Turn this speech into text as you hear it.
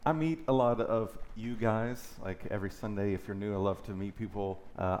I meet a lot of you guys, like every Sunday. If you're new, I love to meet people.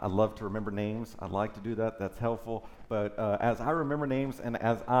 I love to remember names. I like to do that. That's helpful. But as I remember names and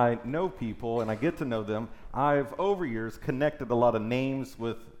as I know people and I get to know them, I've over years connected a lot of names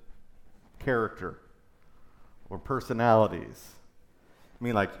with character or personalities. I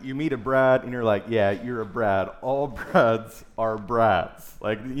mean, like, you meet a Brad and you're like, yeah, you're a Brad. All Brads are Brads.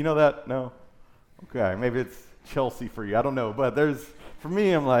 Like, you know that? No? Okay, maybe it's Chelsea for you. I don't know. But for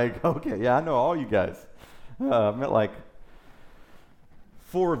me, I'm like, okay, yeah, I know all you guys. I met like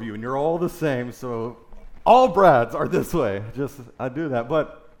four of you, and you're all the same. So all Brads are this way. I do that.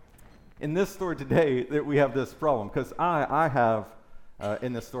 But in this story today, that we have this problem because I have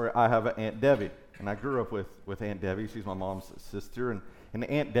in this story, I have an Aunt Debbie, and I grew up with Aunt Debbie. She's my mom's sister, and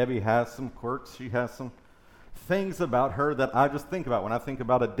Aunt Debbie has some quirks. She has some things about her that I just think about. When I think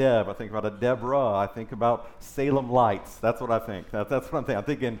about a Deb, I think about a Deborah, I think about Salem Lights. That's what I think. That's what I'm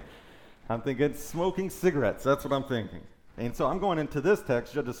thinking. I'm thinking smoking cigarettes. That's what I'm thinking. And so I'm going into this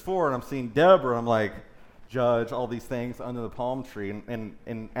text, Judges 4, and I'm seeing Deborah. I'm like, judge, all these things under the palm tree.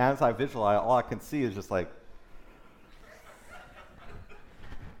 And as I visualize, all I can see is just like,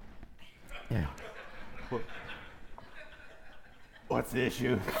 yeah. What's the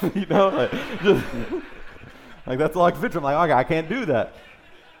issue? you know, like, just, like that's all I can picture. I'm like, okay, I can't do that.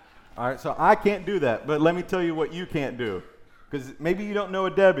 All right, so I can't do that. But let me tell you what you can't do. Because maybe you don't know a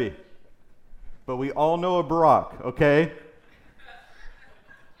Debbie, but we all know a Barack, okay?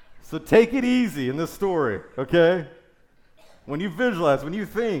 So take it easy in this story, okay? When you visualize, when you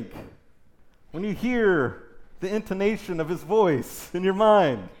think, when you hear the intonation of his voice in your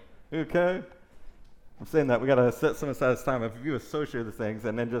mind, okay? I'm saying that we got to set some aside this time if you associate the things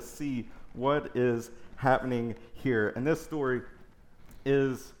and then just see what is happening here. And this story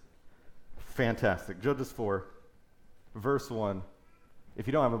is fantastic. Judges 4, verse 1. If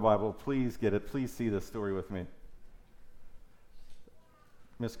you don't have a Bible, please get it. Please see this story with me.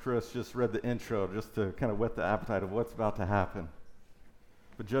 Miss Chris just read the intro just to kind of whet the appetite of what's about to happen.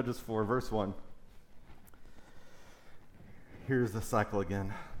 But Judges 4, verse 1. Here's the cycle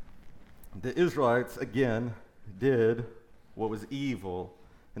again. The Israelites again did what was evil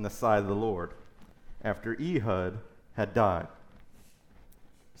in the sight of the Lord after Ehud had died.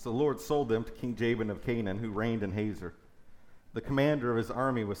 So the Lord sold them to King Jabin of Canaan, who reigned in Hazor. The commander of his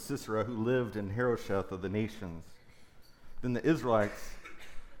army was Sisera, who lived in Harosheth of the nations. Then the Israelites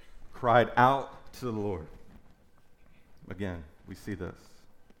cried out to the Lord. Again, we see this.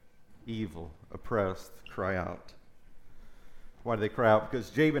 Evil, oppressed, cry out. Why did they cry out? Because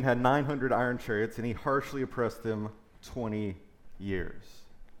Jabin had 900 iron chariots, and he harshly oppressed them 20 years.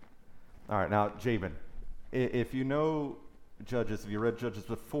 All right, now, Jabin, if you know Judges, if you read Judges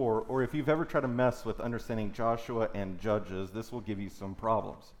before, or if you've ever tried to mess with understanding Joshua and Judges, this will give you some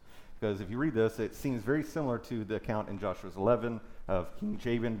problems. Because if you read this, it seems very similar to the account in Joshua 11 of King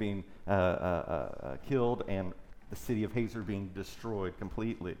Jabin being killed and the city of Hazor being destroyed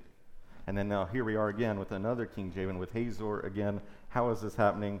completely. And then now here we are again with another King Jabin with Hazor again. How is this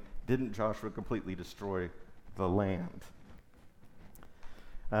happening? Didn't Joshua completely destroy the land?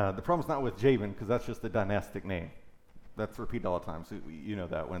 The problem's not with Jabin because that's just a dynastic name. That's repeated all the time. So you know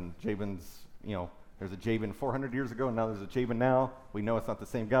that when Jabin's, there's a Jabin 400 years ago and now there's a Jabin now. We know it's not the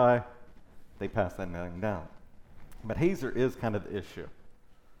same guy. They passed that name down. But Hazor is kind of the issue.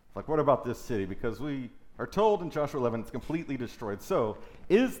 Like, what about this city? Because we are told in Joshua 11 it's completely destroyed. So,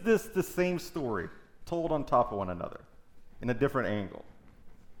 is this the same story told on top of one another in a different angle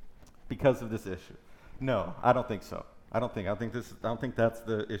because of this issue? No, I don't think so. I don't think that's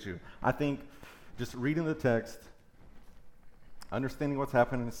the issue. I think just reading the text, understanding what's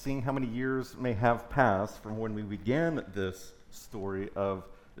happened, and seeing how many years may have passed from when we began this story of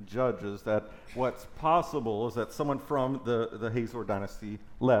Judges, that what's possible is that someone from the Hazor dynasty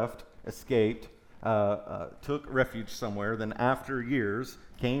left, escaped, took refuge somewhere, then after years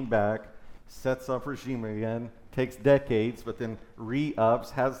came back, sets up regime again, takes decades, but then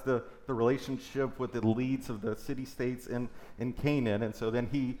re-ups, has the relationship with the leads of the city-states in Canaan, and so then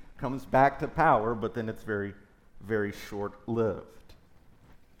he comes back to power, but then it's very, very short-lived.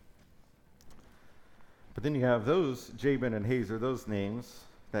 But then you have those, Jabin and Hazor, those names,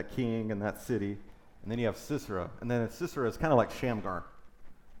 that king and that city, and then you have Sisera, and then Sisera is kind of like Shamgar.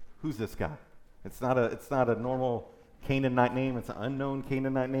 Who's this guy? It's not a normal Canaanite name. It's an unknown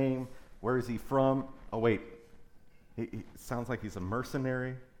Canaanite name. Where is he from? Oh, wait. He sounds like he's a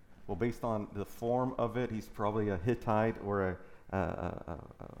mercenary. Well, based on the form of it, he's probably a Hittite or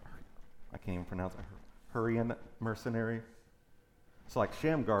I can't even pronounce it, Hurrian mercenary. So like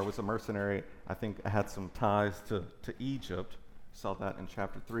Shamgar was a mercenary, I think had some ties to Egypt, Saw that in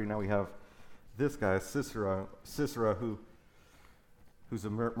chapter 3. Now we have this guy, Sisera, who's a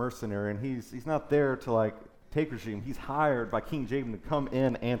mercenary, and he's not there to like take regime. He's hired by King Jabin to come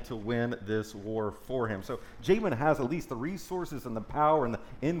in and to win this war for him. So Jabin has at least the resources and the power and the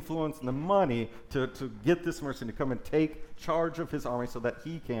influence and the money to get this mercenary to come and take charge of his army so that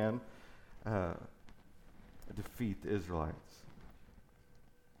he can defeat the Israelites.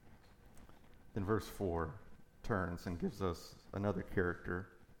 Then verse 4 turns and gives us another character.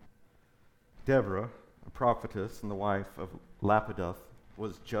 Deborah, a prophetess and the wife of Lapidoth,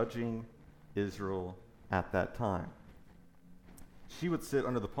 was judging Israel at that time. She would sit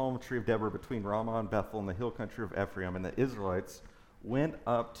under the palm tree of Deborah between Ramah and Bethel in the hill country of Ephraim, and the Israelites went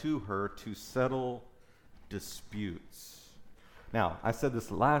up to her to settle disputes. Now, I said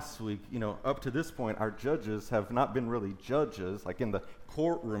this last week, up to this point, our judges have not been really judges, like in the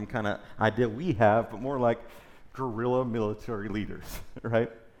courtroom kind of idea we have, but more like guerrilla military leaders,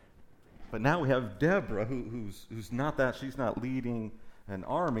 right? But now we have Deborah, who's not that. She's not leading an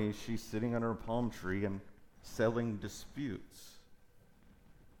army. She's sitting under a palm tree and settling disputes.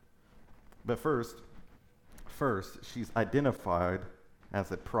 But first, she's identified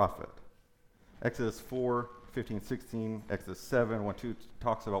as a prophet. Exodus 4, 15, 16, Exodus 7, 1, 2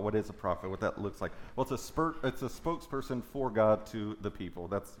 talks about what is a prophet, what that looks like. Well, it's a spokesperson for God to the people.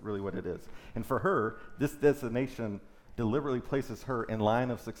 That's really what it is. And for her, this designation deliberately places her in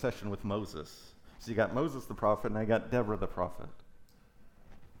line of succession with Moses. So you got Moses the prophet, and I got Deborah the prophet.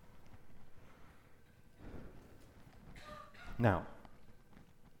 Now,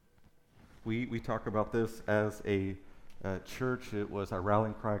 we talk about this as a church. It was our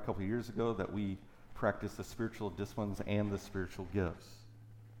rallying cry a couple years ago that we practice the spiritual disciplines and the spiritual gifts.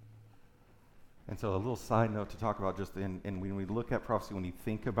 And so a little side note to talk about just when we look at prophecy, when you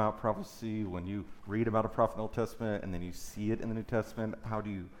think about prophecy, when you read about a prophet in the Old Testament and then you see it in the New Testament, how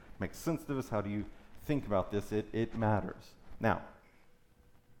do you make sense of this? How do you think about this? It matters. Now,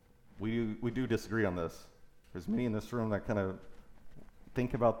 we do disagree on this. There's many in this room that kind of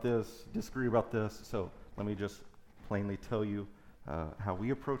think about this, disagree about this. So let me just plainly tell you how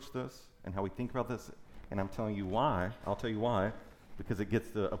we approach this and how we think about this. And I'm telling you why. I'll tell you why, because it gets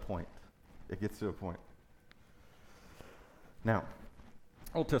to a point. It gets to a point. Now,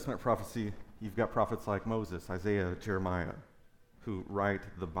 Old Testament prophecy, you've got prophets like Moses, Isaiah, Jeremiah, who write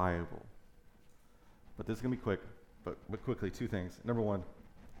the Bible. But this is going to be quick, but quickly, two things. Number one,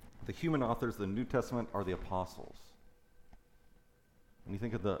 the human authors of the New Testament are the apostles. When you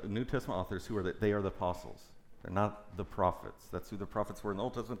think of the New Testament authors, they are the apostles. They're not the prophets. That's who the prophets were in the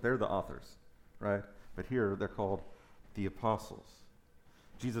Old Testament. They're the authors, right? But here, they're called the apostles.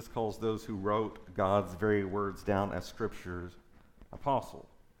 Jesus calls those who wrote God's very words down as scriptures apostles,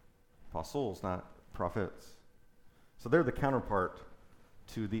 not prophets. So they're the counterpart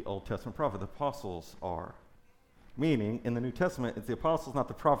to the Old Testament prophet. The apostles are. Meaning, in the New Testament, it's the apostles, not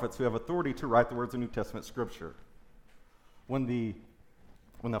the prophets, who have authority to write the words of New Testament scripture. When the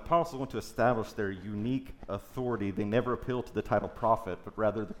apostles went to establish their unique authority, they never appealed to the title prophet, but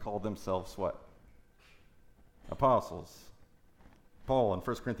rather they called themselves what? Apostles. Paul in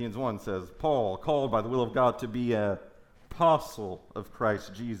 1 Corinthians 1 says, Paul, called by the will of God to be an apostle of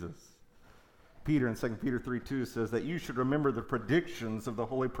Christ Jesus. Peter in 2 Peter 3:2 says that you should remember the predictions of the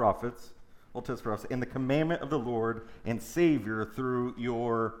holy prophets, Old Testament prophets, and the commandment of the Lord and Savior through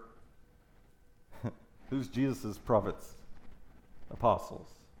your, who's Jesus' prophets? Apostles.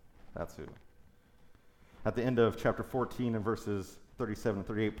 That's who. At the end of chapter 14 and verses 37 and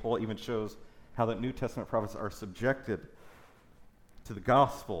 38, Paul even shows how the New Testament prophets are subjected to the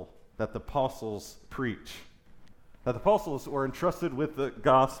gospel that the apostles preach. That the apostles were entrusted with the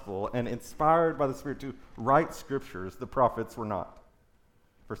gospel and inspired by the Spirit to write scriptures. The prophets were not.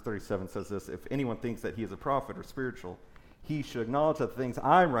 Verse 37 says this, if anyone thinks that he is a prophet or spiritual, he should acknowledge that the things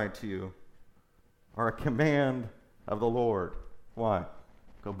I write to you are a command of the Lord. Why?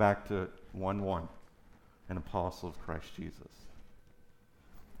 Go back to 1:1, an apostle of Christ Jesus.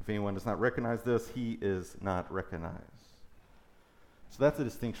 If anyone does not recognize this, he is not recognized. So that's a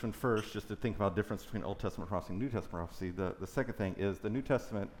distinction first, just to think about the difference between Old Testament prophecy and New Testament prophecy. The second thing is the New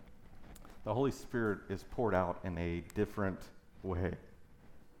Testament, the Holy Spirit is poured out in a different way.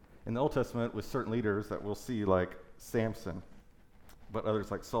 In the Old Testament, with certain leaders that we'll see, like Samson, but others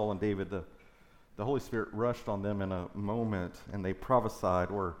like Saul and David, the Holy Spirit rushed on them in a moment, and they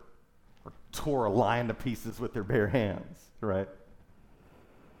prophesied or tore a lion to pieces with their bare hands, right?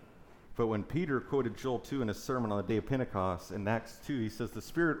 But when Peter quoted Joel 2 in his sermon on the day of Pentecost, in Acts 2, he says, the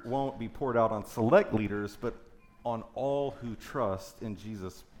Spirit won't be poured out on select leaders, but on all who trust in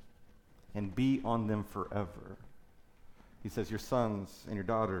Jesus and be on them forever. He says, your sons and your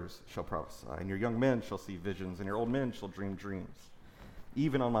daughters shall prophesy, and your young men shall see visions, and your old men shall dream dreams.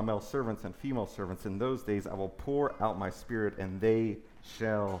 Even on my male servants and female servants, in those days I will pour out my spirit, and they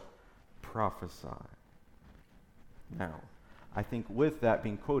shall prophesy. Now, I think with that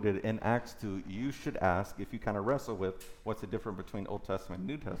being quoted in Acts 2, you should ask, if you kind of wrestle with what's the difference between Old Testament and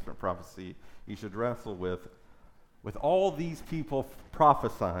New Testament prophecy, you should wrestle with all these people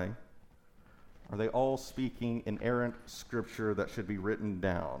prophesying, are they all speaking inerrant scripture that should be written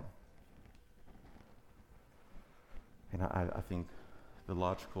down? And I think the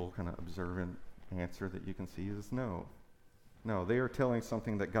logical, kind of observant answer that you can see is no. No, they are telling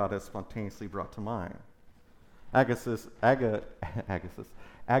something that God has spontaneously brought to mind. Agabus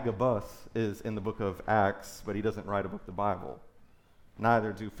is in the book of Acts, but he doesn't write a book of the Bible.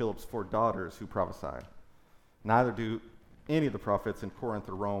 Neither do Philip's 4 daughters who prophesied. Neither do any of the prophets in Corinth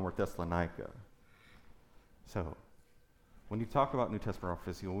or Rome or Thessalonica. So, when you talk about New Testament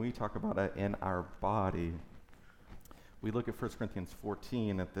prophecy, when we talk about it in our body, we look at 1 Corinthians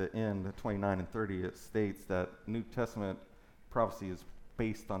 14 at the end, 29 and 30, it states that New Testament prophecy is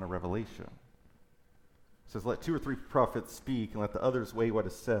based on a revelation. It says, let 2 or 3 prophets speak, and let the others weigh what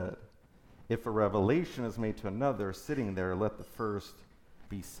is said. If a revelation is made to another sitting there, let the first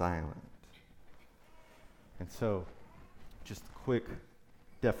be silent. And so, just a quick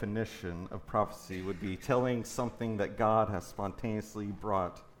definition of prophecy would be telling something that God has spontaneously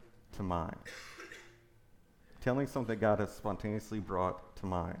brought to mind. Telling something God has spontaneously brought to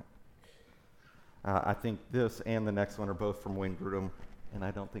mind. I think this and the next one are both from Wayne Grudem, and I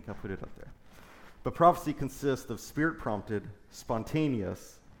don't think I'll put it up there. But prophecy consists of spirit-prompted,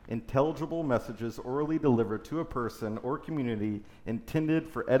 spontaneous, intelligible messages orally delivered to a person or community intended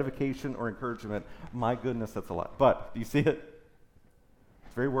for edification or encouragement. My goodness, that's a lot. But do you see it?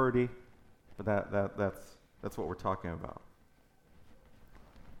 It's very wordy, but that's what we're talking about.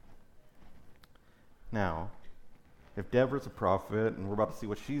 Now, if Deborah's a prophet, and we're about to see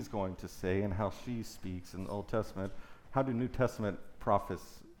what she's going to say and how she speaks in the Old Testament, how do New Testament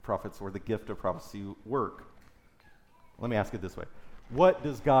prophets or the gift of prophecy work? Let me ask it this way. What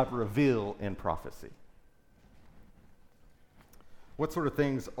does God reveal in prophecy? What sort of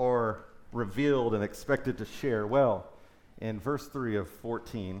things are revealed and expected to share? Well, in verse 3 of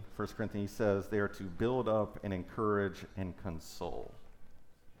 14, 1 Corinthians, he says they are to build up and encourage and console.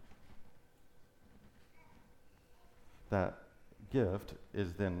 That gift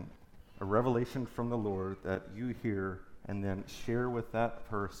is then a revelation from the Lord that you hear and then share with that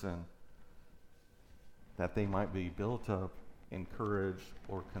person that they might be built up, encouraged,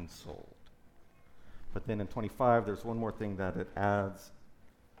 or consoled. But then in 25, there's one more thing that it adds.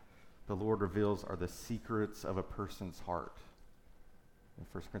 The Lord reveals are the secrets of a person's heart. In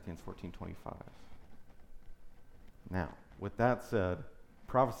 1 Corinthians 14:25. Now, with that said,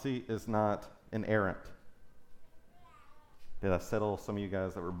 prophecy is not inerrant. Did I settle some of you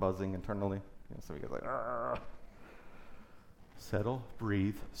guys that were buzzing internally? Some of you guys like, settle,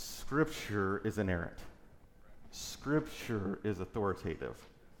 breathe. Scripture is inerrant. Scripture is authoritative.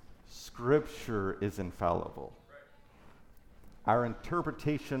 Scripture is infallible. Our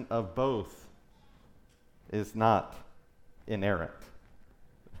interpretation of both is not inerrant.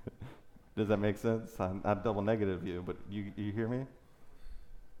 Does that make sense? I double negative you, but you hear me?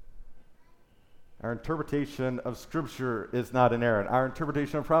 Our interpretation of Scripture is not inerrant. Our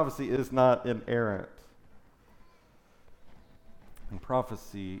interpretation of prophecy is not inerrant. And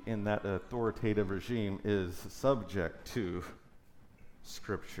prophecy in that authoritative regime is subject to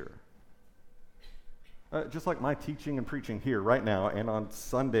Scripture. Just like my teaching and preaching here right now and on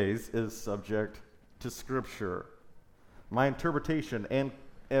Sundays is subject to Scripture. My interpretation and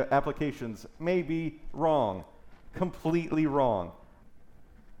applications may be wrong, completely wrong.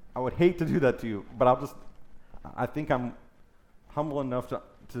 I would hate to do that to you, but I think I'm humble enough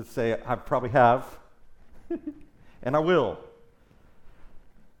to say I probably have, and I will.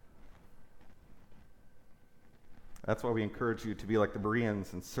 That's why we encourage you to be like the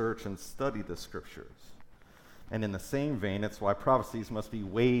Bereans and search and study the Scriptures. And in the same vein, it's why prophecies must be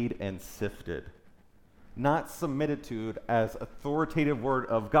weighed and sifted. Not submitted to as authoritative word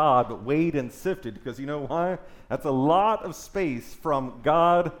of God, but weighed and sifted, because you know why? That's a lot of space from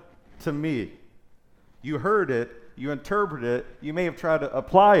God to me. You heard it, you interpreted it, you may have tried to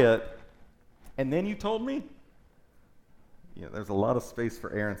apply it, and then you told me? Yeah, there's a lot of space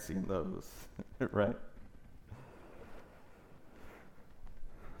for errancy in those, right?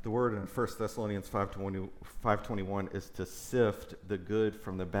 The word in 1 Thessalonians 5:21 is to sift the good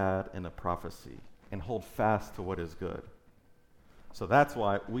from the bad in a prophecy and hold fast to what is good. So that's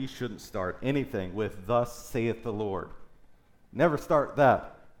why we shouldn't start anything with "Thus saith the Lord." Never start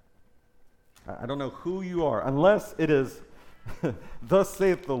that. I don't know who you are, unless it is, thus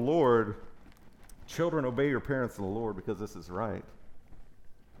saith the Lord, children, obey your parents in the Lord because this is right.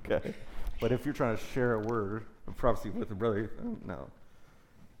 Okay? But if you're trying to share a word of prophecy with a brother, no.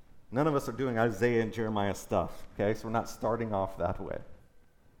 None of us are doing Isaiah and Jeremiah stuff, okay? So we're not starting off that way.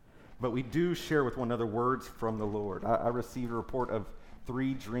 But we do share with one another words from the Lord. I received a report of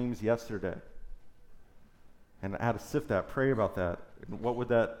 3 dreams yesterday. And I had to sift that, pray about that. And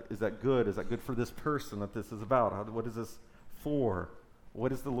is that good? Is that good for this person that this is about? What is this for?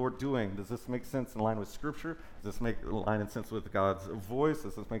 What is the Lord doing? Does this make sense in line with Scripture? Does this make line in sense with God's voice?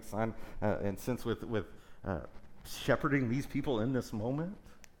 Does this make in sense with shepherding these people in this moment?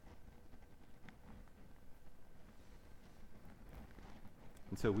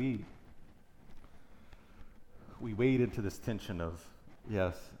 And so we wade into this tension of,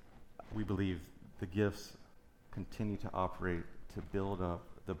 yes, we believe the gifts continue to operate to build up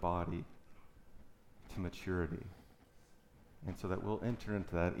the body to maturity. And so that we'll enter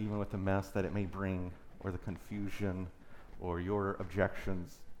into that even with the mess that it may bring, or the confusion, or your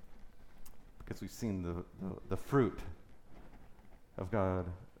objections, because we've seen the fruit of God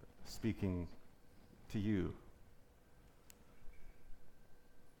speaking to you,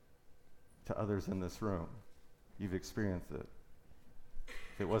 to others in this room. You've experienced it.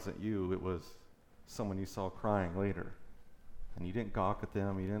 If it wasn't you, it was someone you saw crying later. And you didn't gawk at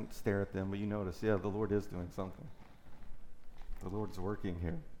them, you didn't stare at them, but you noticed, yeah, the Lord is doing something. The Lord's working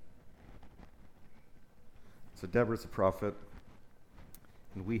here. So Deborah's a prophet,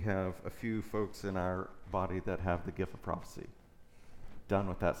 and we have a few folks in our body that have the gift of prophecy. Done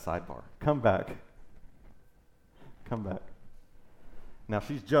with that sidebar. Come back. Now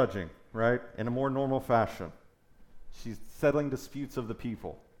she's judging, right, in a more normal fashion. She's settling disputes of the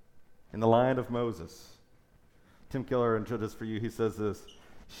people in the line of Moses. Tim Keller in Judges for You, he says this: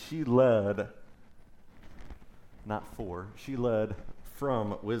 she led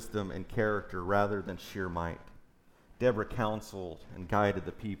from wisdom and character rather than sheer might. Deborah counseled and guided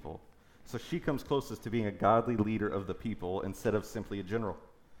the people. So she comes closest to being a godly leader of the people instead of simply a general.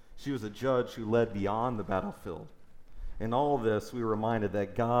 She was a judge who led beyond the battlefield. In all of this, we were reminded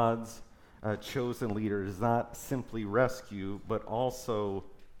that God's chosen leader does not simply rescue, but also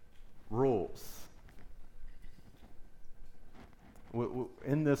rules.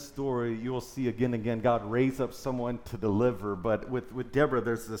 In this story, you will see again and again God raise up someone to deliver, but with Deborah,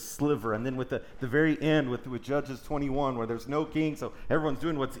 there's this sliver. And then with the very end, with Judges 21, where there's no king, so everyone's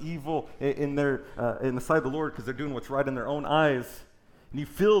doing what's evil in the sight of the Lord because they're doing what's right in their own eyes. And you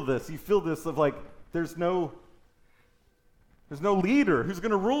feel this of like, there's no leader who's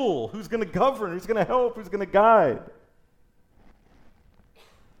going to rule, who's going to govern, who's going to help, who's going to guide.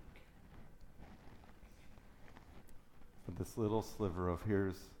 But this little sliver of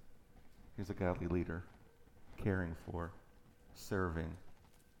here's a godly leader caring for, serving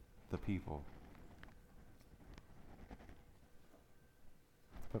the people.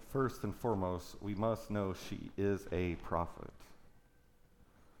 But first and foremost, we must know she is a prophet.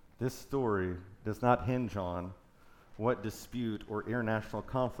 This story does not hinge on what dispute or international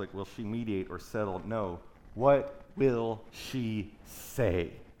conflict will she mediate or settle. No. What will she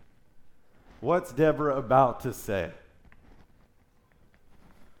say? What's Deborah about to say?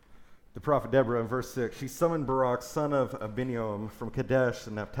 The prophet Deborah in verse 6, she summoned Barak, son of Abinoam, from Kadesh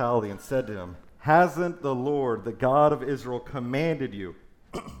and Naphtali, and said to him, hasn't the Lord, the God of Israel, commanded you?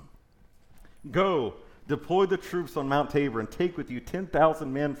 Go, deploy the troops on Mount Tabor, and take with you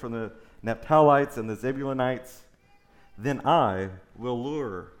 10,000 men from the Naphtalites and the Zebulunites. Then I will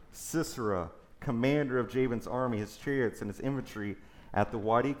lure Sisera, commander of Jabin's army, his chariots, and his infantry at the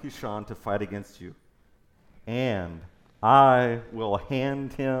Wadi Kishon to fight against you. And I will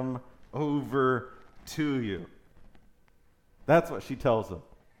hand him over to you. That's what she tells him.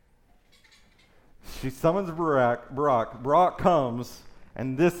 She summons Barak. Barak comes,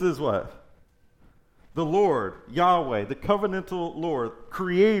 and this is what? The Lord, Yahweh, the covenantal Lord,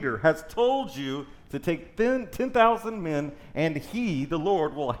 Creator, has told you to take 10,000 men, and he, the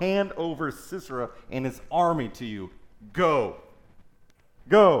Lord, will hand over Sisera and his army to you. Go.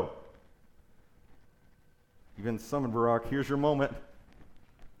 Go. You've been summoned, Barak. Here's your moment.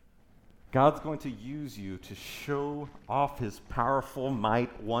 God's going to use you to show off his powerful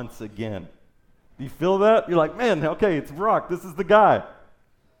might once again. Do you feel that? You're like, man, okay, it's Barak. This is the guy.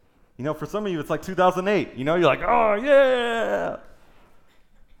 You know, for some of you, it's like 2008. You know, you're like, oh, yeah.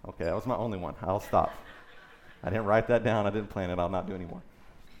 Okay, that was my only one. I'll stop. I didn't write that down. I didn't plan it. I'll not do anymore.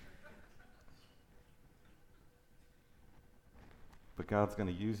 But God's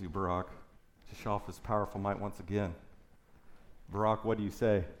going to use you, Barak, to show off his powerful might once again. Barak, what do you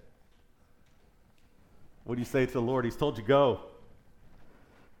say? What do you say to the Lord? He's told you go.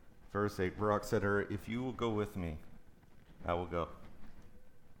 Verse 8, Barak said to her, if you will go with me, I will go.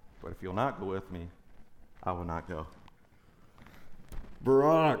 But if you'll not go with me, I will not go.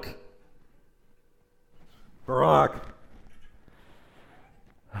 Barak.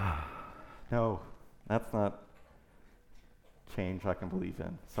 No, that's not change I can believe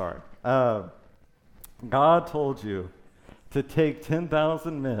in. Sorry. God told you to take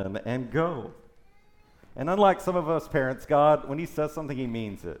 10,000 men and go. And unlike some of us parents, God, when he says something, he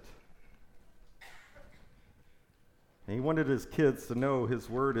means it. And he wanted his kids to know his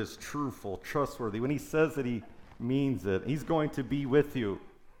word is truthful, trustworthy. When he says that, he means it. He's going to be with you.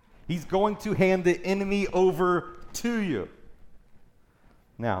 He's going to hand the enemy over to you.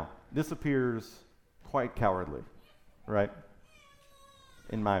 Now, this appears quite cowardly, right?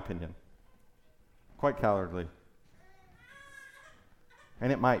 In my opinion. Quite cowardly.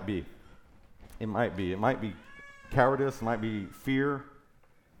 And it might be. It might be cowardice, it might be fear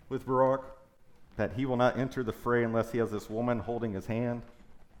with Barak, that he will not enter the fray unless he has this woman holding his hand.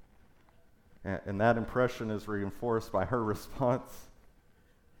 And that impression is reinforced by her response.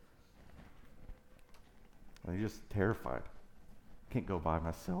 And he's just terrified. Can't go by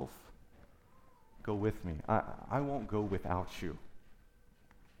myself. Go with me. I won't go without you.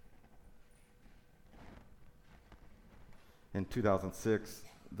 In 2006,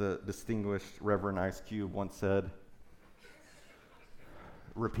 the distinguished Reverend Ice Cube once said,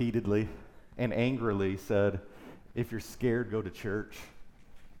 repeatedly and angrily said, if you're scared, go to church.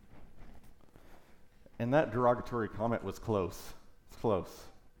 And that derogatory comment was close. It's close.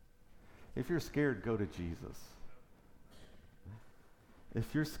 If you're scared, go to Jesus.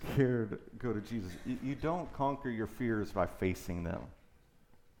 If you're scared, go to Jesus. You don't conquer your fears by facing them.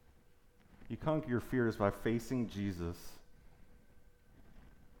 You conquer your fears by facing Jesus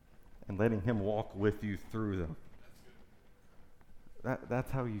and letting him walk with you through them.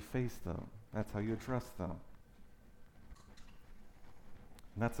 That's how you face them. That's how you address them.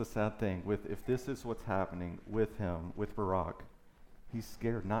 And that's a sad thing. If this is what's happening with him, with Barak, he's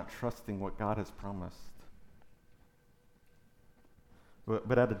scared, not trusting what God has promised.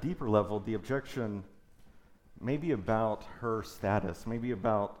 But at a deeper level, the objection may be about her status, maybe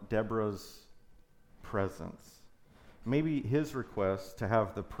about Deborah's presence. Maybe his request to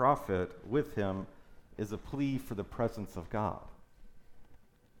have the prophet with him is a plea for the presence of God.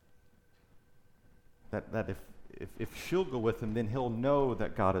 That if she'll go with him, then he'll know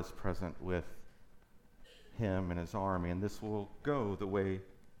that God is present with him and his army, and this will go the way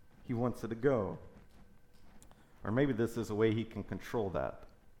he wants it to go. Or maybe this is a way he can control that.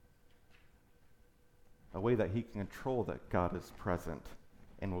 A way that he can control that God is present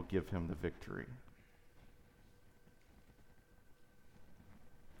and will give him the victory.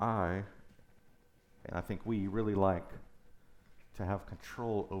 And I think we really like to have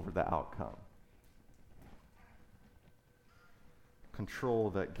control over the outcome. Control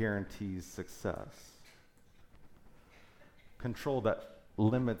that guarantees success. Control that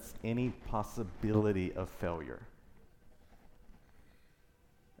limits any possibility of failure.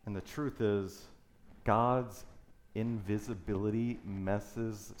 And the truth is, God's invisibility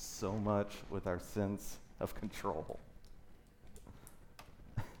messes so much with our sense of control.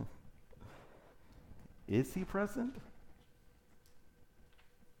 Is he present?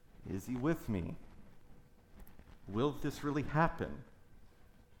 Is he with me? Will this really happen?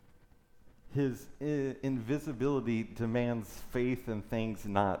 His invisibility demands faith in things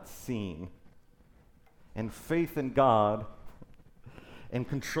not seen. And faith in God and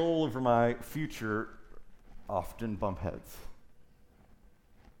control over my future often bump heads.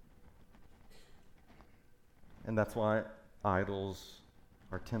 And that's why idols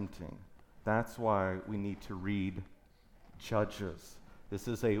are tempting. That's why we need to read Judges. This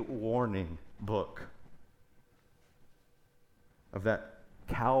is a warning book of that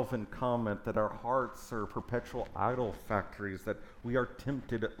Calvin comment that our hearts are perpetual idol factories, that we are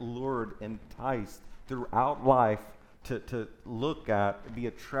tempted, lured, enticed throughout life to look at, be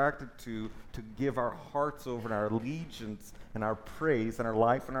attracted to give our hearts over and our allegiance and our praise and our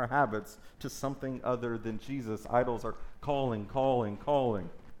life and our habits to something other than Jesus. Idols are calling, calling, calling.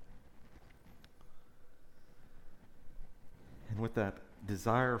 And with that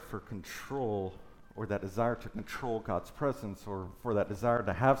desire for control, or that desire to control God's presence, or for that desire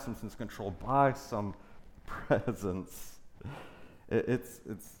to have some sense of control by some presence, it's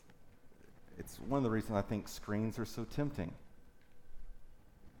one of the reasons I think screens are so tempting.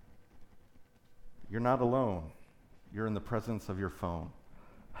 You're not alone. You're in the presence of your phone.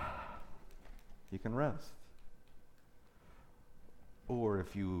 You can rest. Or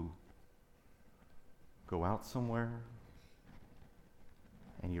if you go out somewhere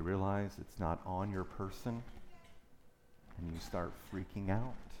and you realize it's not on your person and you start freaking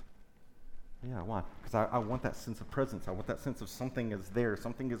out. Yeah, why? Because I want that sense of presence. I want that sense of something is there,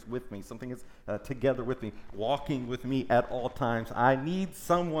 something is with me, something is together with me, walking with me at all times. I need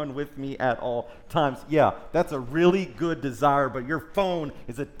someone with me at all times. Yeah, that's a really good desire, but your phone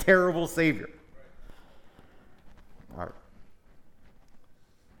is a terrible savior. All right.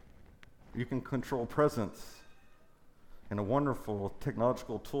 You can control presence. And a wonderful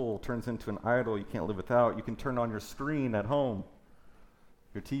technological tool turns into an idol you can't live without. You can turn on your screen at home,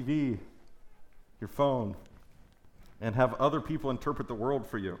 your TV, your phone, and have other people interpret the world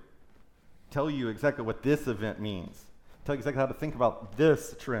for you. Tell you exactly what this event means. Tell you exactly how to think about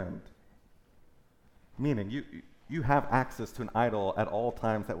this trend. Meaning, you have access to an idol at all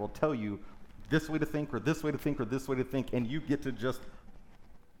times that will tell you this way to think, or this way to think, or this way to think, and you get to just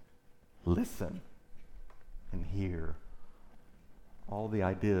listen and hear all the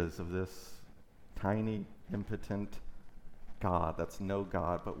ideas of this tiny, impotent God that's no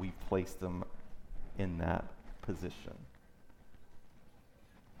God, but we place them in that position.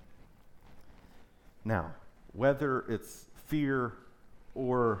 Now, whether it's fear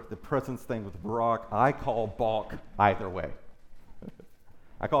or the presence thing with Barak, I call balk either way.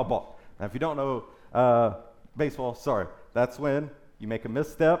 I call balk. Now, if you don't know baseball, sorry, that's when you make a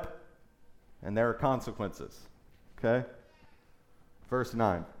misstep and there are consequences. Okay? Verse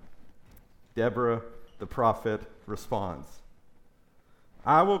 9. Deborah, the prophet, responds,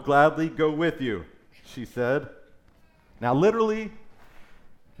 I will gladly go with you, she said. Now, literally,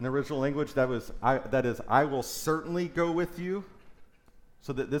 in the original language, that is, I will certainly go with you.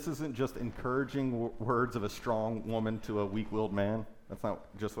 So that this isn't just encouraging words of a strong woman to a weak-willed man. That's not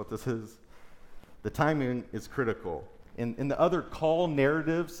just what this is. The timing is critical. In the other call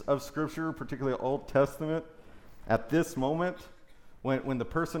narratives of Scripture, particularly Old Testament, at this moment, when the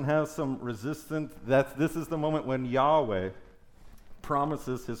person has some resistance, this is the moment when Yahweh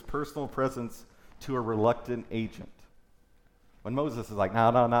promises his personal presence to a reluctant agent. When Moses is like,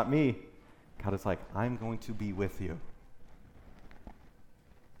 no, not me, God is like, I'm going to be with you.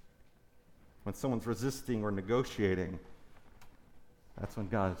 When someone's resisting or negotiating, that's when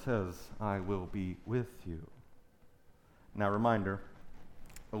God says, I will be with you. Now, reminder,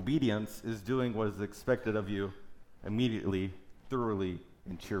 obedience is doing what is expected of you immediately, thoroughly,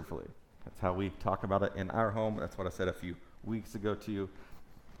 and cheerfully. That's how we talk about it in our home. That's what I said a few weeks ago to you.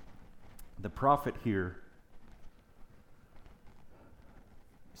 The prophet here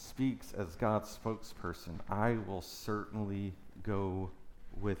speaks as God's spokesperson. I will certainly go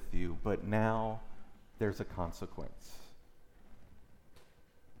with you, but now there's a consequence.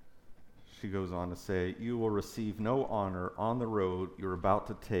 She goes on to say, you will receive no honor on the road you're about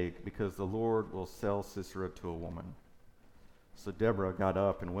to take, because the Lord will sell Sisera to a woman. So Deborah got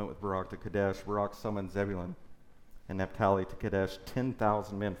up and went with Barak to Kadesh. Barak summoned Zebulun and Naphtali to Kadesh.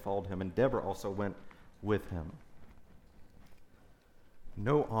 10,000 men followed him, and Deborah also went with him.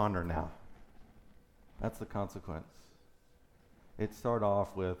 No honor now. That's the consequence. It started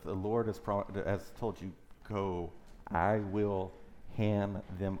off with, the Lord has told you, go, I will hand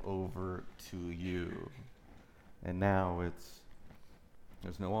them over to you. And now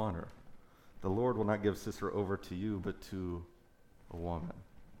there's no honor. The Lord will not give Sisera over to you, but to a woman.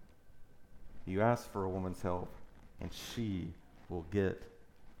 You ask for a woman's help, and she will get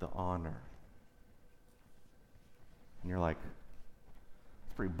the honor. And you're like,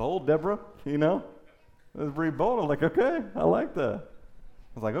 it's pretty bold, Deborah, you know? It's pretty bold. I'm like, okay, I like that.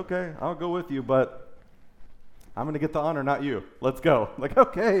 I was like, okay, I'll go with you, but I'm going to get the honor, not you. Let's go. I'm like,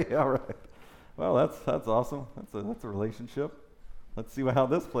 okay, all right. Well, that's awesome. That's a relationship. Let's see how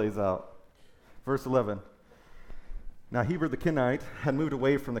this plays out. Verse 11. Now Heber the Kenite had moved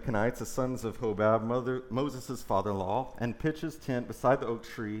away from the Kenites, the sons of Hobab, Moses' father-in-law, and pitched his tent beside the oak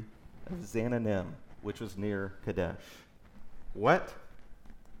tree of Zananim, which was near Kadesh. What?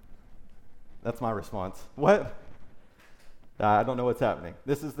 That's my response. What? I don't know what's happening.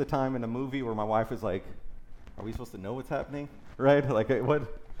 This is the time in a movie where my wife is like, are we supposed to know what's happening? Right? Like, what?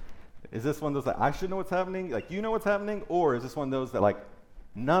 Is this one of those that I should know what's happening? Like, you know what's happening? Or is this one of those that, like,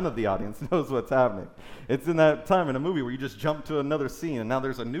 none of the audience knows what's happening? It's in that time in a movie where you just jump to another scene, and now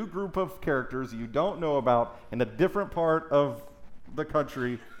there's a new group of characters you don't know about in a different part of the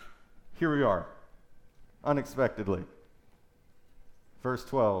country. Here we are, unexpectedly. Verse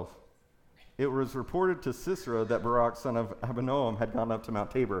 12. It was reported to Sisera that Barak, son of Abinoam, had gone up to Mount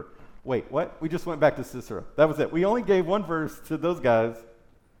Tabor. Wait, what? We just went back to Sisera. That was it. We only gave one verse to those guys.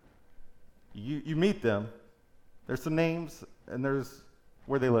 You meet them. There's some names and there's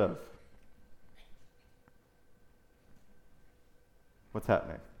where they live. What's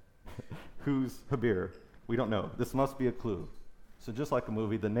happening? Who's Habir? We don't know. This must be a clue. So just like a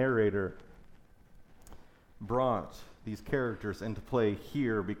movie, the narrator brought these characters into play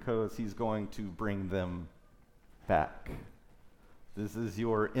here because he's going to bring them back. This is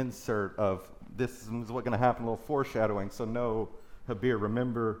your insert of this is what's going to happen, a little foreshadowing. So no Habir,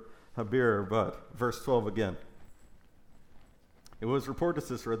 remember Habir, but verse 12 again. It was reported to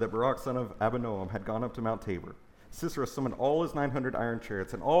Sisera that Barak, son of Abinoam, had gone up to Mount Tabor. Sisera summoned all his 900 iron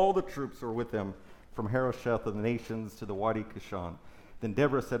chariots, and all the troops who were with him from Harosheth of the nations to the Wadi Kishon. Then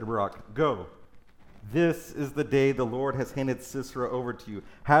Deborah said to Barak, "Go. This is the day the Lord has handed Sisera over to you.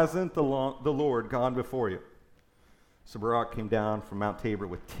 Hasn't the Lord gone before you?" So Barak came down from Mount Tabor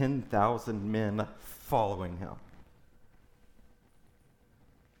with 10,000 men following him.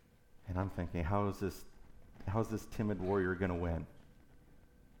 And I'm thinking, how is this timid warrior going to win?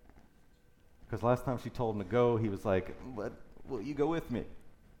 Because last time she told him to go, he was like, will you go with me?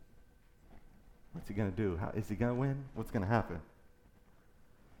 What's he going to do? Is he going to win? What's going to happen?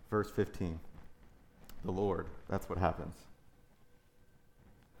 Verse 15. The Lord, that's what happens.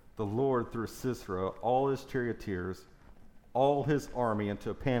 The Lord threw Sisera, all his charioteers, all his army into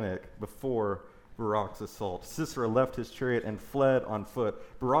a panic before Barak's assault. Sisera left his chariot and fled on foot.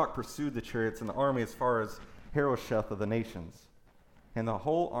 Barak pursued the chariots and the army as far as Harosheth of the nations. And the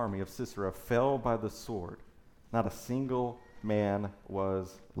whole army of Sisera fell by the sword. Not a single man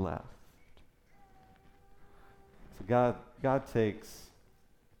was left. So God takes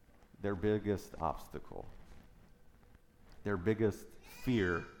their biggest obstacle, their biggest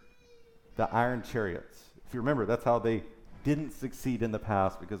fear, the iron chariots. If you remember, that's how they didn't succeed in the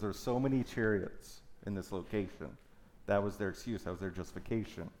past, because there's so many chariots in this location. That was their excuse. That was their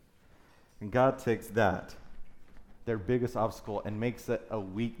justification. And God takes that, their biggest obstacle, and makes it a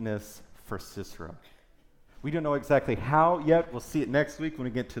weakness for Sisera. We don't know exactly how yet. We'll see it next week when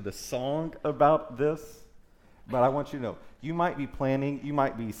we get to the song about this. But I want you to know, you might be planning, you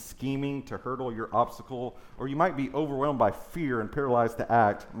might be scheming to hurdle your obstacle, or you might be overwhelmed by fear and paralyzed to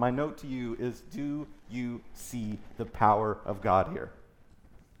act. My note to you is, do you see the power of God here?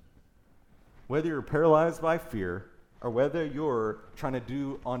 Whether you're paralyzed by fear, or whether you're trying to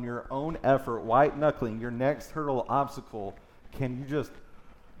do on your own effort, white-knuckling your next hurdle obstacle, can you just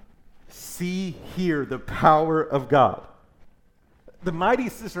see here the power of God? The mighty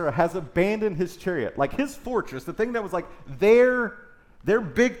Sisera has abandoned his chariot, like his fortress, the thing that was like their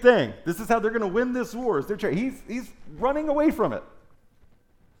big thing. This is how they're going to win this war, is their chariot. He's running away from it.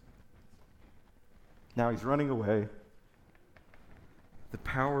 Now he's running away. The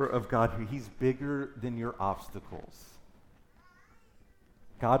power of God here, he's bigger than your obstacles.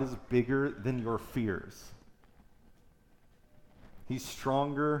 God is bigger than your fears. He's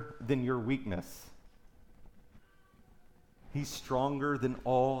stronger than your weakness. He's stronger than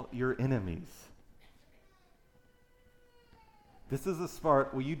all your enemies. This is a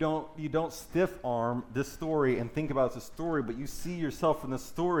part where you don't stiff arm this story and think about it as a story, but you see yourself in the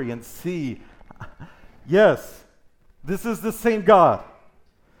story and see, yes, this is the same God.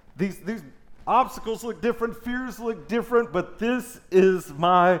 These obstacles look different, fears look different, but this is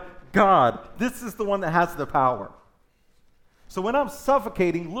my God. This is the one that has the power. So when I'm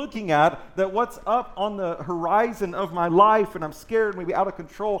suffocating, looking at that what's up on the horizon of my life, and I'm scared, maybe out of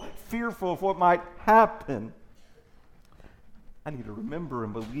control, fearful of what might happen, I need to remember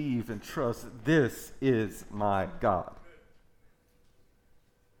and believe and trust this is my God.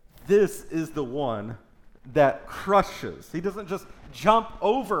 This is the one that crushes. He doesn't just jump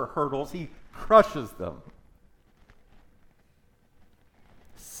over hurdles, he crushes them.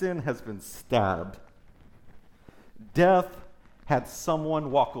 Sin has been stabbed. Death had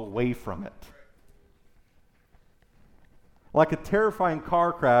someone walk away from it. Like a terrifying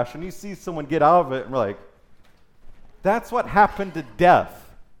car crash, and you see someone get out of it, and we're like, that's what happened to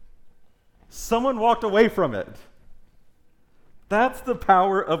death. Someone walked away from it. That's the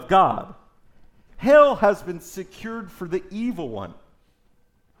power of God. Hell has been secured for the evil one.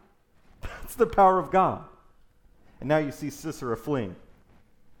 That's the power of God. And now you see Sisera fleeing,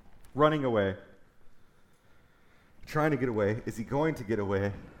 running away, trying to get away. Is he going to get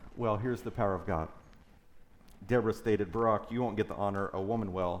away? Well, here's the power of God. Deborah stated, Barak, you won't get the honor, a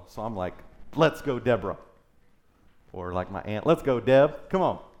woman will. So I'm like, let's go, Deborah. Or like my aunt, let's go, Deb. Come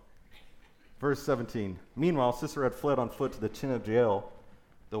on. Verse 17. Meanwhile, Sisera had fled on foot to the tent of Jael,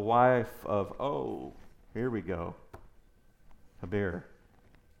 the wife of, here we go, Habir.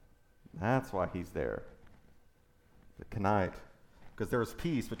 That's why he's there. The Kenite. Because there was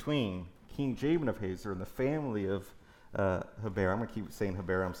peace between King Jabin of Hazor and the family of Heber. I'm going to keep saying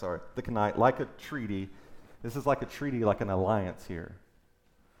Heber, I'm sorry. The Kenite, like a treaty. This is like a treaty, like an alliance here.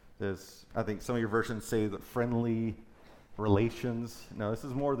 There's, I think some of your versions say that friendly relations. No, this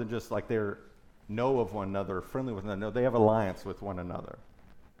is more than just like they're know of one another, friendly with one another. No, they have alliance with one another.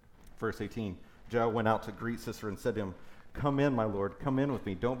 Verse 18, Jael went out to greet Sisera and said to him, "Come in, my lord, come in with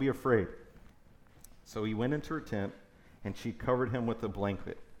me. Don't be afraid." So he went into her tent, and she covered him with a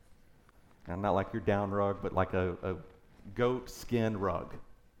blanket. And not like your down rug, but like a goat skin rug.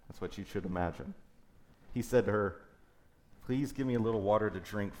 That's what you should imagine. He said to her, "Please give me a little water to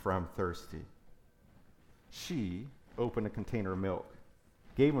drink, for I'm thirsty." She opened a container of milk,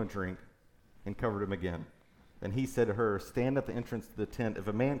 gave him a drink, and covered him again. Then he said to her, "Stand at the entrance to the tent. If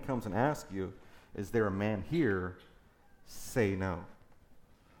a man comes and asks you, 'Is there a man here?' say no."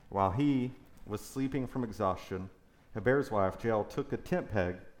 While he was sleeping from exhaustion, Heber's wife, Jael, took a tent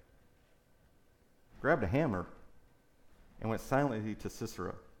peg, grabbed a hammer, and went silently to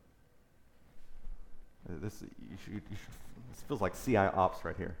Sisera. This feels like CI ops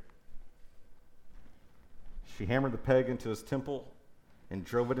right here. She hammered the peg into his temple and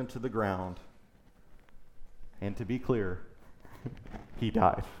drove it into the ground. And to be clear, he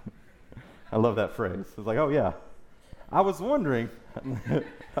died. I love that phrase. It's like, oh yeah, I was wondering. Can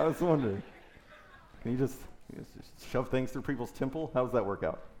you just shove things through people's temple? How does that work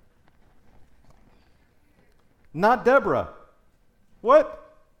out? Not Deborah.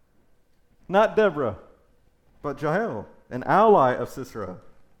 What? Not Deborah, but Jael, an ally of Sisera.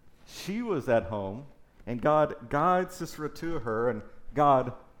 She was at home, and God guides Sisera to her, and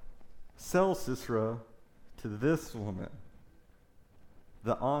God sells Sisera to this woman.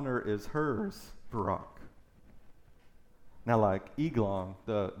 The honor is hers, Barak. Now, like Eglon,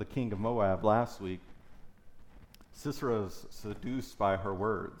 the king of Moab last week, Sisera is seduced by her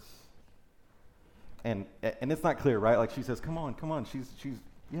words. And it's not clear, right? Like she says, come on. She's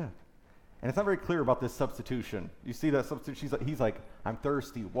yeah. And it's not very clear about this substitution. You see that substitution? He's like, "I'm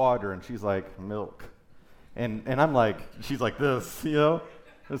thirsty, water," and she's like, "Milk." And I'm like, she's like this, you know?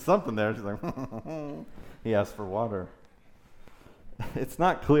 There's something there. She's like, he asked for water. It's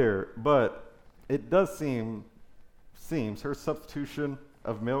not clear, but it does seems her substitution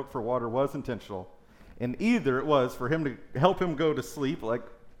of milk for water was intentional. And either it was for him to help him go to sleep, like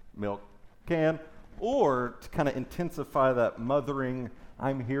milk can, or to kind of intensify that mothering,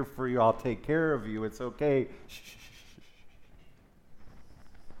 "I'm here for you, I'll take care of you, it's okay. Shh, shh, shh, shh.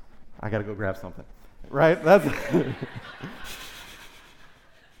 I got to go grab something." Right? That's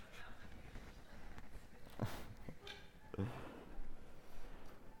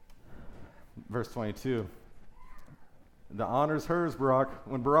Verse 22. The honor's hers, Barak.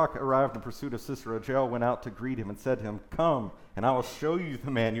 When Barak arrived in pursuit of Sisera, Jael went out to greet him and said to him, "Come, and I will show you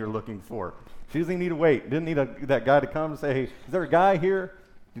the man you're looking for." She doesn't need to wait. Didn't need that guy to come and say, "Hey, is there a guy here?"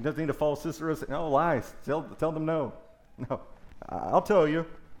 He doesn't need to follow Sisera. No, lies. Tell them no. No, I'll tell you.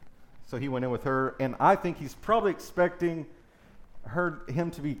 So he went in with her, and I think he's probably expecting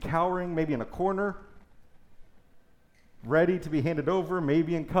him to be cowering, maybe in a corner, ready to be handed over,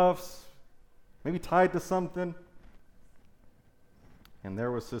 maybe in cuffs, maybe tied to something. And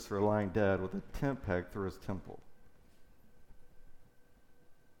there was Sisera lying dead with a tent peg through his temple.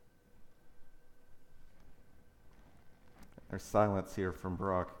 There's silence here from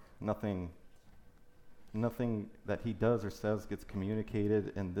Barak. Nothing that he does or says gets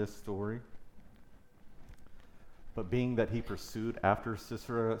communicated in this story. But being that he pursued after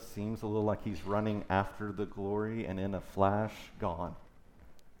Sisera seems a little like he's running after the glory, and in a flash, gone.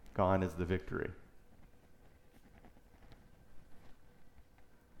 Gone is the victory.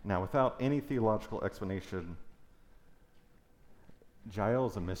 Now, without any theological explanation, Jael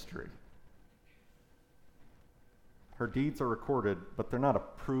is a mystery. Her deeds are recorded, but they're not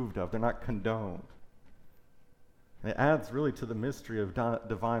approved of. They're not condoned. And it adds really to the mystery of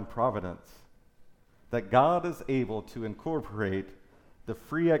divine providence, that God is able to incorporate the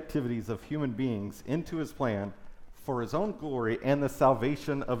free activities of human beings into his plan for his own glory and the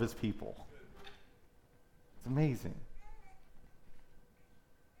salvation of his people. It's amazing.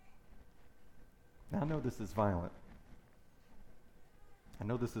 Now, I know this is violent. I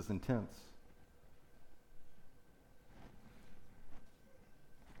know this is intense.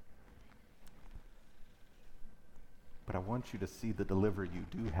 But I want you to see the deliverer you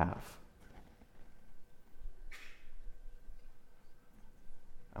do have.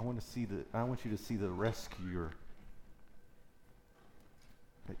 I want you to see the rescuer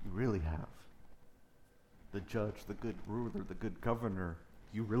that you really have. The judge, the good ruler, the good governor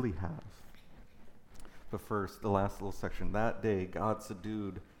you really have. But first, the last little section. That day, God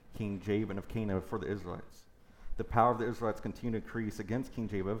subdued King Jabin of Canaan before the Israelites. the power of the Israelites continued to increase against King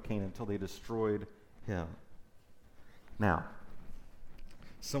Jabin of Canaan until they destroyed him. Now,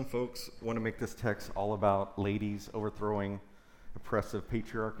 some folks want to make this text all about ladies overthrowing oppressive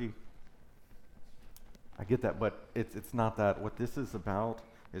patriarchy. I get that, but it's not that. What this is about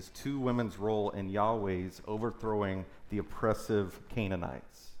is two women's role in Yahweh's overthrowing the oppressive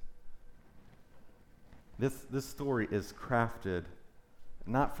Canaanites. This story is crafted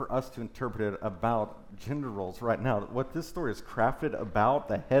not for us to interpret it about gender roles right now. What this story is crafted about,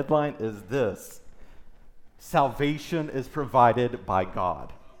 the headline is this: salvation is provided by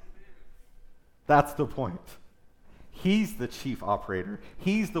God. That's the point. He's the chief operator.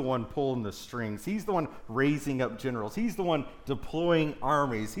 He's the one pulling the strings. He's the one raising up generals. He's the one deploying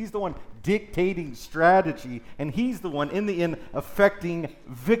armies. He's the one dictating strategy. And he's the one, in the end, affecting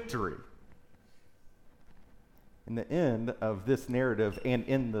victory. In the end of this narrative, and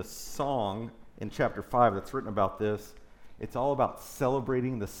in the song in chapter 5 that's written about this, it's all about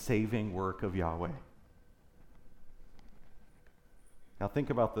celebrating the saving work of Yahweh. Now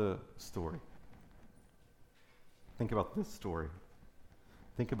think about the story. Think about this story.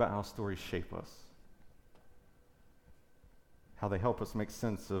 Think about how stories shape us. How they help us make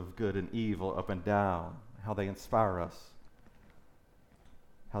sense of good and evil, up and down. How they inspire us.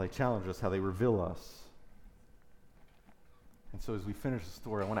 How they challenge us, how they reveal us. And so as we finish the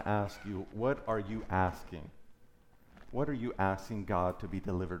story, I want to ask you, what are you asking? What are you asking God to be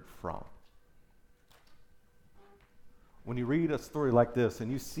delivered from? When you read a story like this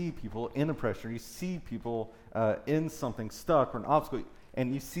and you see people in oppression, you see people in something stuck or an obstacle,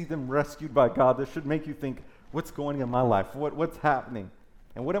 and you see them rescued by God, this should make you think, what's going on in my life? What's happening?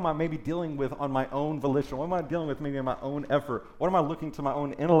 And what am I maybe dealing with on my own volition? What am I dealing with maybe in my own effort? What am I looking to my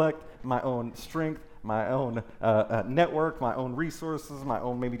own intellect, my own strength, my own network, my own resources, my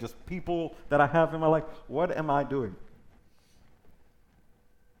own maybe just people that I have in my life? What am I doing?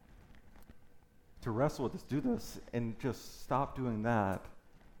 To wrestle with this, do this, and just stop doing that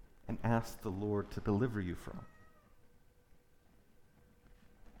and ask the Lord to deliver you from.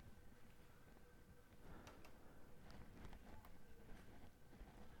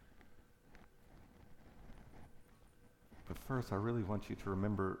 But first, I really want you to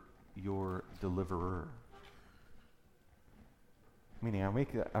remember your deliverer. Meaning,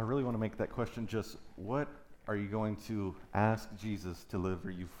 I really want to make that question just, what are you going to ask Jesus to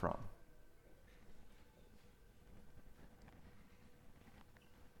deliver you from?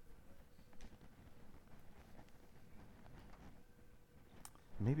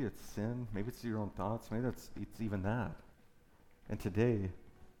 Maybe it's sin, maybe it's your own thoughts, maybe it's even that. And today,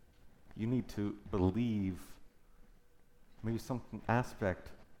 you need to believe maybe some aspect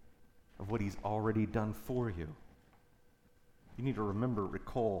of what he's already done for you. You need to remember,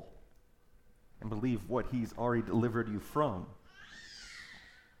 recall, and believe what he's already delivered you from.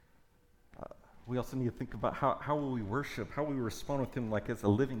 We also need to think about how will we worship, how will we respond with him like as a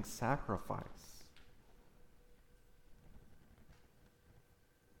living sacrifice.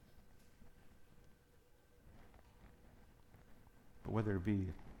 But whether it be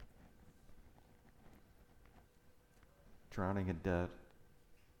drowning in debt,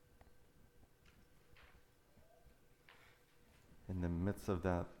 in the midst of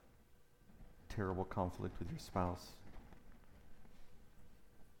that terrible conflict with your spouse,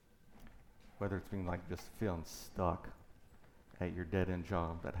 whether it's being like just feeling stuck at your dead-end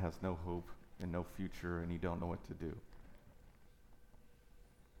job that has no hope and no future and you don't know what to do,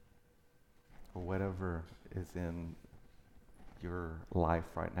 or whatever is in your life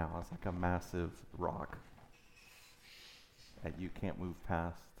right now is like a massive rock that you can't move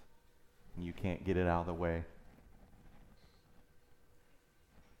past and you can't get it out of the way.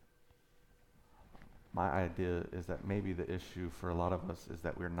 My idea is that maybe the issue for a lot of us is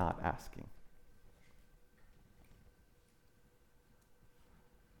that we're not asking.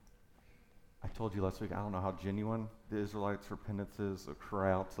 I told you last week, I don't know how genuine the Israelites' repentance is or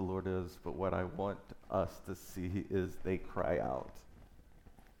cry out to the Lord is, but what I want us to see is they cry out.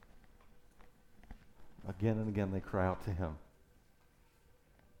 Again and again, they cry out to him.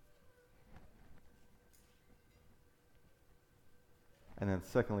 And then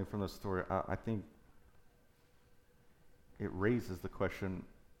secondly, from the story, I think it raises the question,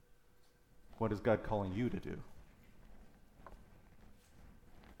 what is God calling you to do?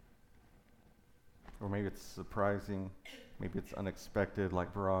 Or maybe it's surprising, maybe it's unexpected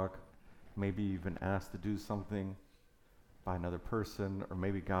like Barak, maybe you've been asked to do something by another person, or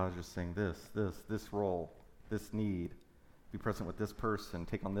maybe God is just saying this role, this need, be present with this person,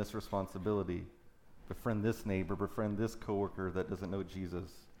 take on this responsibility, befriend this neighbor, befriend this coworker that doesn't know Jesus,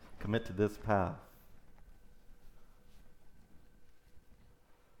 commit to this path.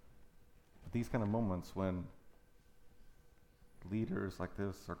 these kind of moments when leaders like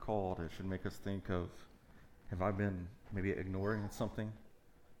this are called, it should make us think of, have I been maybe ignoring something?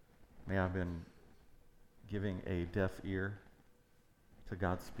 May I have been giving a deaf ear to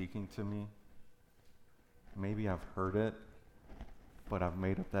God speaking to me? Maybe I've heard it, but I've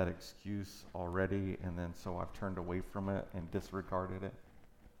made up that excuse already, and then so I've turned away from it and disregarded it.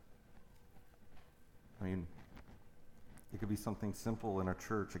 I mean, it could be something simple in our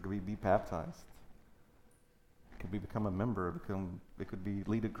church. It could be baptized. It could be become a member. It could be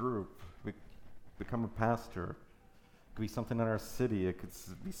lead a group. Become a pastor. It could be something in our city. It could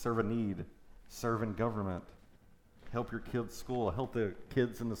be serve a need, serve in government, help your kids' school, help the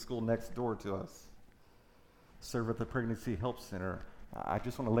kids in the school next door to us, serve at the pregnancy help center. I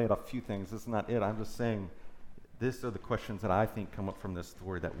just want to lay out a few things. This is not it. I'm just saying these are the questions that I think come up from this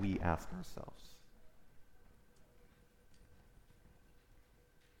story that we ask ourselves.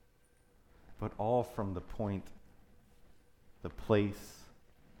 But all from the point, the place,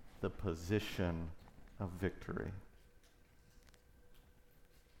 the position of victory.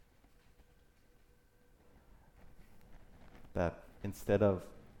 That instead of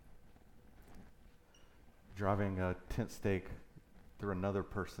driving a tent stake through another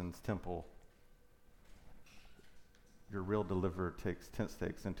person's temple, your real deliverer takes tent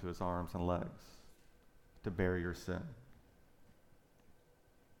stakes into his arms and legs to bear your sin,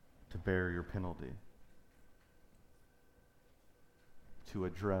 to bear your penalty, to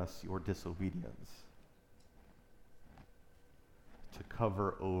address your disobedience, to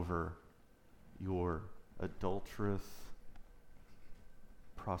cover over your adulterous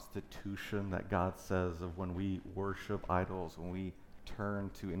prostitution that God says of when we worship idols, when we turn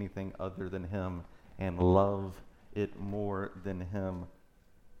to anything other than Him and love it more than Him.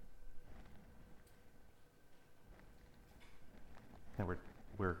 And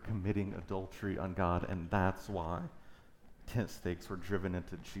we're committing adultery on God, and that's why tent stakes were driven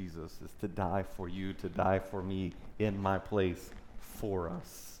into Jesus, is to die for you, to die for me in my place for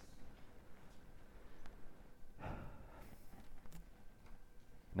us.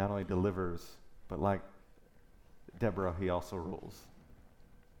 Not only delivers, but like Deborah, he also rules.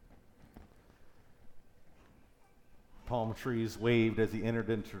 Palm trees waved as he entered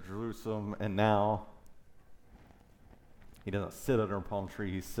into Jerusalem, and now he doesn't sit under a palm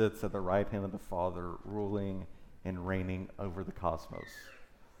tree, he sits at the right hand of the Father, ruling and reigning over the cosmos.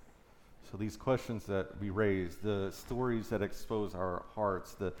 So these questions that we raise, the stories that expose our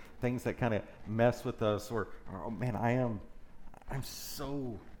hearts, the things that kind of mess with us, or oh man, I'm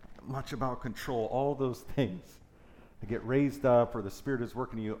so much about control, all those things that get raised up or the Spirit is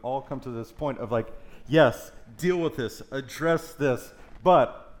working in you, all come to this point of like, yes, deal with this, address this,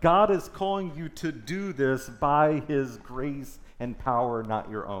 but God is calling you to do this by His grace and power, not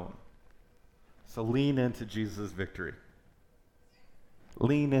your own. So lean into Jesus' victory.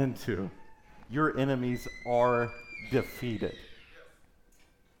 Lean into your enemies are defeated.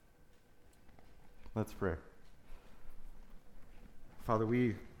 Let's pray. Father,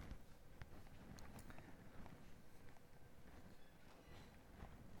 we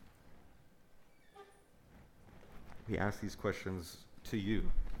ask these questions to you.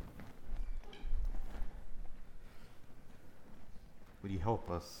 Would you help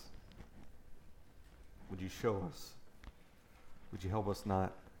us? Would you show us? Would you help us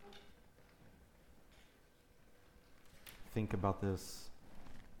not think about this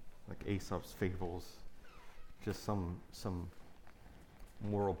like Aesop's fables, just some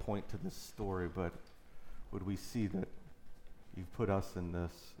moral point to this story, but would we see that you've put us in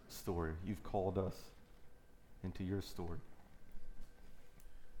this story? You've called us into your story.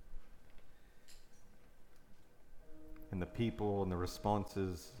 And the people and the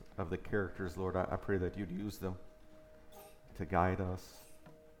responses of the characters, Lord, I pray that you'd use them to guide us,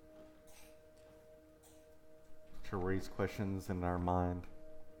 to raise questions in our mind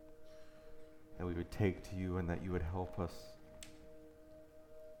that we would take to you and that you would help us.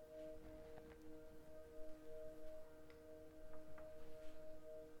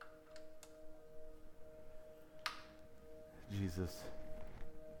 Jesus,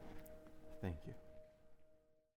 thank you.